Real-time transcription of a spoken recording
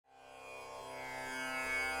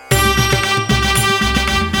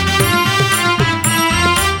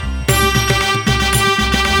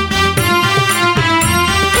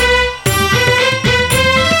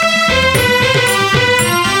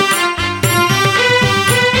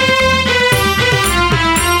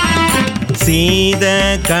சீத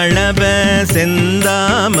களப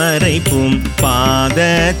செந்தாமரைப்பும் பாத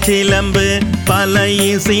சிலம்பு பல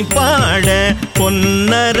இசை பாட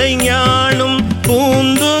பொன்னரை ஞானும்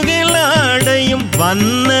பூந்துகிலாடையும்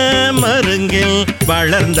வண்ண மருங்கில்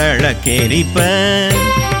வளர்ந்தழக்கெரிப்ப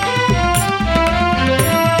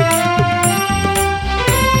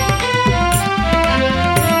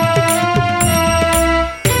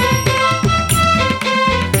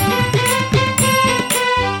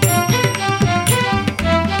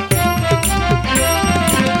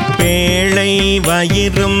பேழை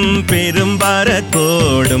வயிறும்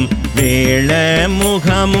பெரும்பரத்தோடும் வேள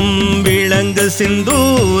முகமும் விளங்கு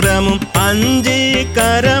சிந்தூரமும் அஞ்சு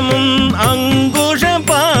கரமும் அங்குஷ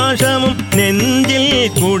பாசமும் நெஞ்சில்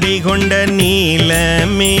குடிகொண்ட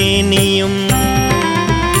நீலமேனியும்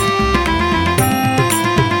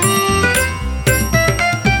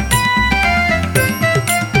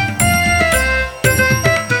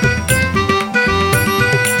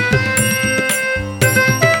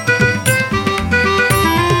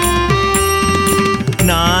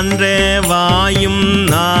வாயும்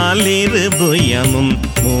நாலிரு புயமும்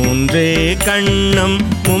மூன்று கண்ணும்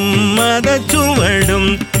மும்மத சுவடும்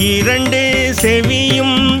இரண்டு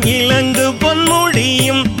செவியும் இலங்கு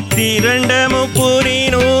பொன்முடியும் திரண்ட முப்புரி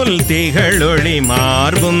நூல் திகழொளி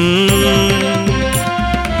மார்பும்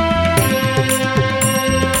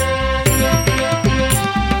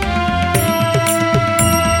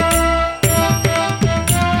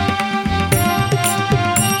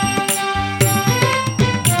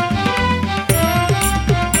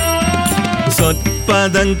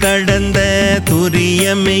சொற்பதங்கடந்த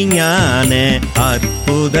துரியமெஞான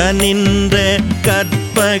அற்புத நின்ற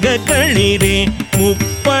கற்பக களிரே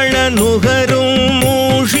முப்பழ நுகரும்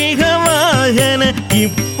மூஷிக வாகன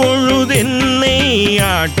இப்பொழுதென்னை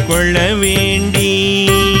ஆட்கொள்ள வேண்டி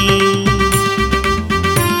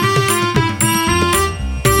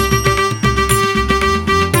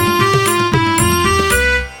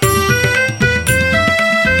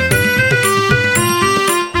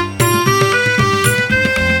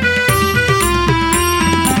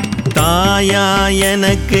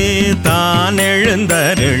எனக்கு தான்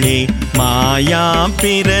எழுந்தருளி மாயா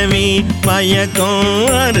பிறவி மயக்கம்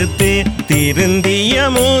அறுத்து திருந்திய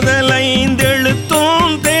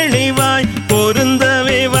முதலைந்தெழுத்தும் தெளிவாய்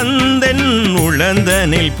பொருந்தவே வந்தென்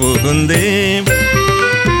உளந்தனில் புகுந்து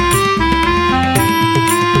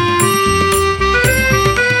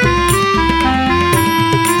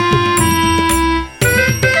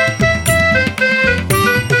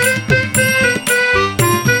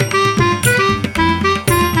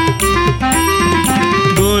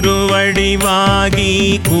வாகி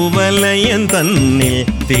குவலயன் தன்னில்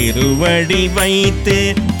திருவடி வைத்து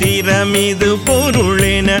திறமிது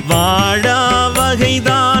பொருளென வாழா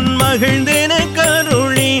வகைதான் மகிழ்ந்தென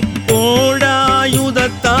கருளி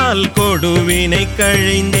ஓடாயுதத்தால் கொடுவினை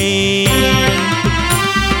கழிந்தே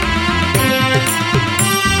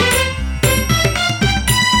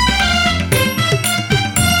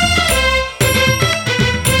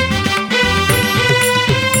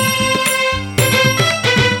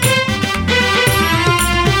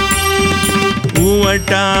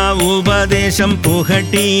உபதேசம்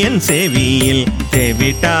புகட்டியன் செவியில்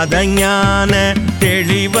தெவிட்டாத ஞான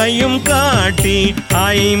தெளிவையும் காட்டி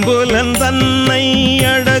ஐம்புலன் தன்னை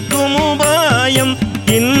அடக்கும் உபாயம்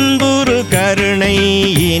இன்புறு கருணை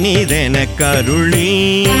இனிதென கருளி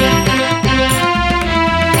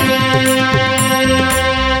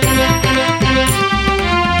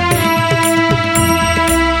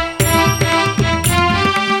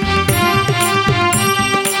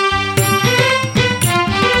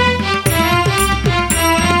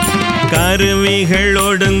கருவிகள்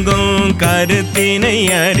ஒடுங்கும் கருத்தினை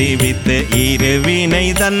அறிவித்து இருவினை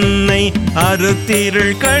தன்னை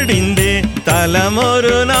அறுத்திருள் கடிந்து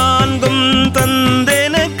தலமொரு நான்கும்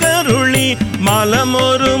தந்தென கருளி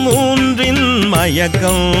மலமொரு மூன்றின்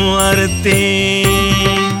மயக்கம் அறுத்தே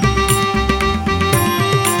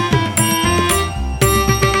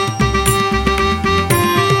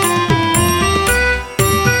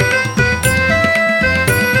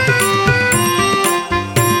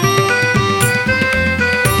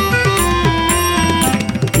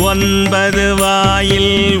ஒன்பது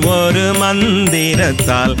வாயில் ஒரு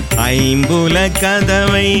மந்திரத்தால் ஐம்புல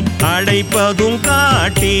கதவை அடைப்பதும்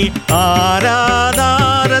காட்டி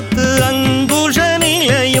ஆராதாரத்து அங்குஷ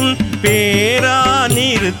நிலையும் பேரா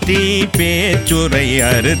நிறுத்தி பேச்சுரை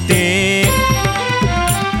அறுத்தே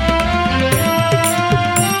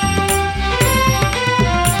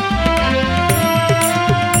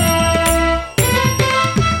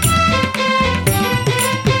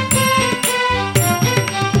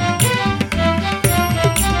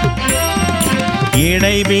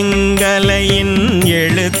இடைபிங்கலையின்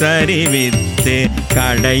எழுத்தறிவித்து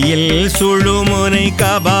கடையில் சுழுமுனை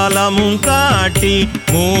கபாலமும் காட்டி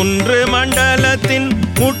 3 மண்டலத்தின்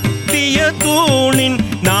முட்டிய தூணின்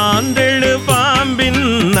 4 பாம்பின்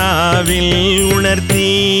நாவில் உணர்த்தி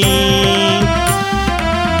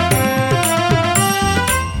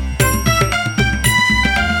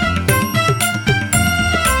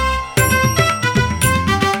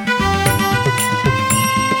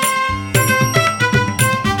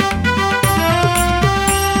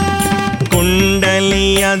குண்டலி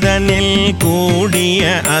அதனில் கூடிய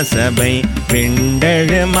அசபை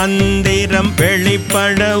விண்டழு மந்திரம்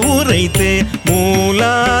வெளிப்பட உரைத்து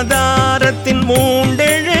மூலாதாரத்தின்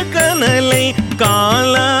 3 கனலை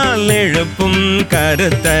காலால் எழுப்பும்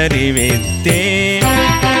கருத்தறிவித்தே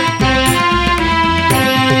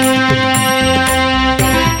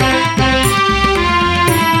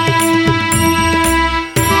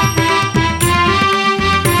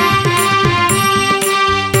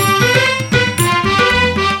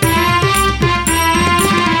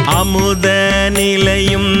அமுத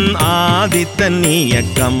நிலையும் ஆதித்தன்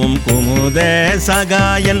இயக்கமும் குமுத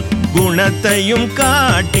சகாயன் குணத்தையும்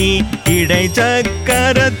காட்டி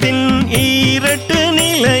இடைச்சக்கரத்தின் 2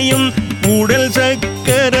 நிலையும் உடல்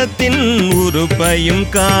சக்கரத்தின் உறுப்பையும்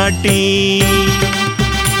காட்டி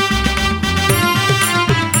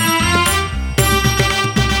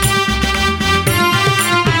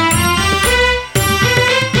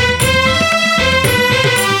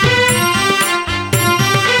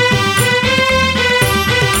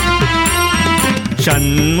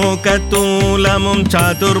ஷண்முக தூலமும்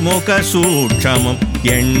சதுர்முக சூட்சமும்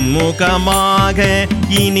எண்முகமாக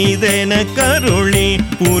இனிதென கருளி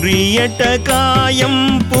புரியட்ட காயம்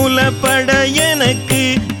புலப்பட எனக்கு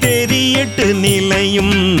தெரியட்டு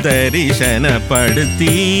நிலையும்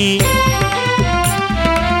தரிசனப்படுத்தி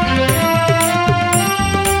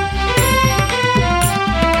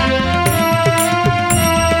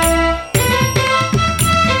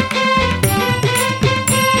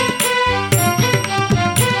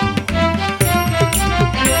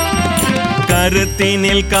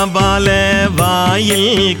கருத்தினில் கபால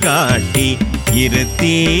வாயில் காட்டி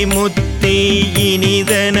இருத்தி முத்தி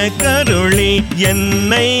இனிதன கருளி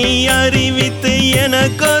என்னை அறிவித்து என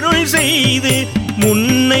கருள் செய்து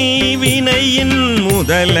முன்னை வினையின்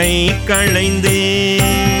முதலை களைந்து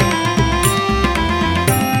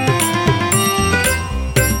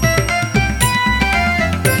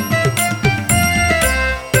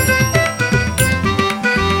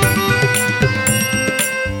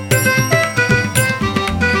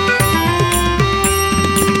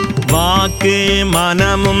வாக்கு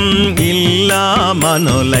மனமும் இல்லா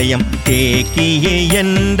மனோலயம் தேக்கிய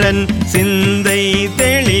என்றன் சிந்தை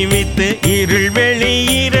தெளிவித்து இருள்வெளி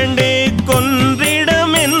 2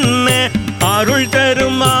 கொன்றிடம் என்ன அருள்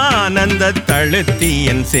தரும் ஆனந்த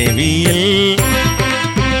தழுத்தியன் செவியில்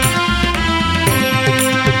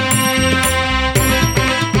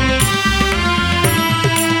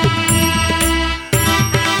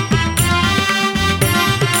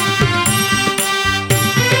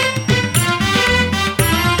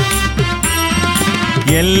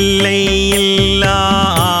எல்லை இல்லா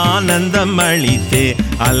ஆனந்தம் அளித்து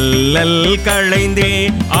அல்லல் களைந்தே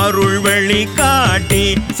அருள் வழி காட்டி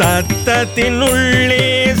சத்தத்தின் உள்ளே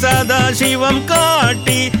சதாசிவம்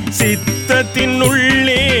காட்டி சித்தத்தின்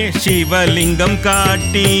உள்ளே சிவலிங்கம்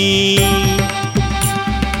காட்டி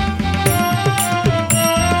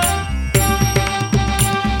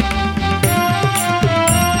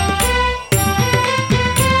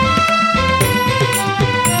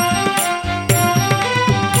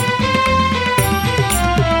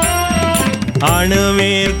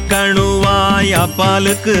அணுவேற்கணுவாய்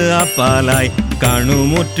அப்பாலுக்கு அப்பாலாய்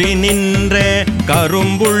கணுமுற்றி நின்ற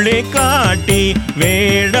கரும்புள்ளே காட்டி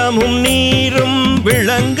வேடமும் நீரும்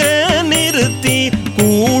விளங்க நிறுத்தி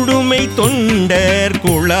கூடுமை தொண்டர்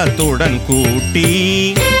குலத்துடன் கூட்டி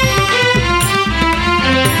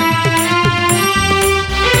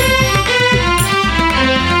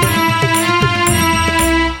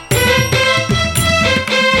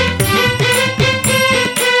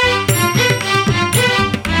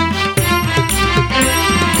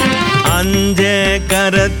அஞ்ச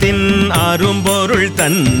கரத்தின் அரும்பொருள்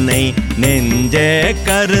தன்னை நெஞ்ச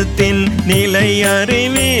கருத்தின் நிலை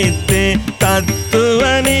அறிவித்து தத்துவ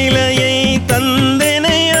நிலையை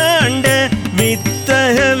தந்தனை ஆண்ட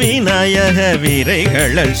வித்தக விநாயக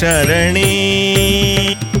விரைகள சரணே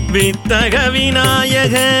வித்தக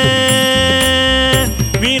விநாயக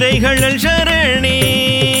விரைகள சரணே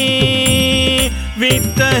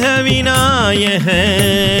வித்தக விநாயக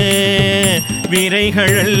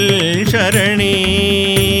விரைகள் சரணே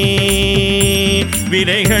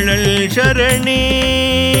வினைகளல் சரணே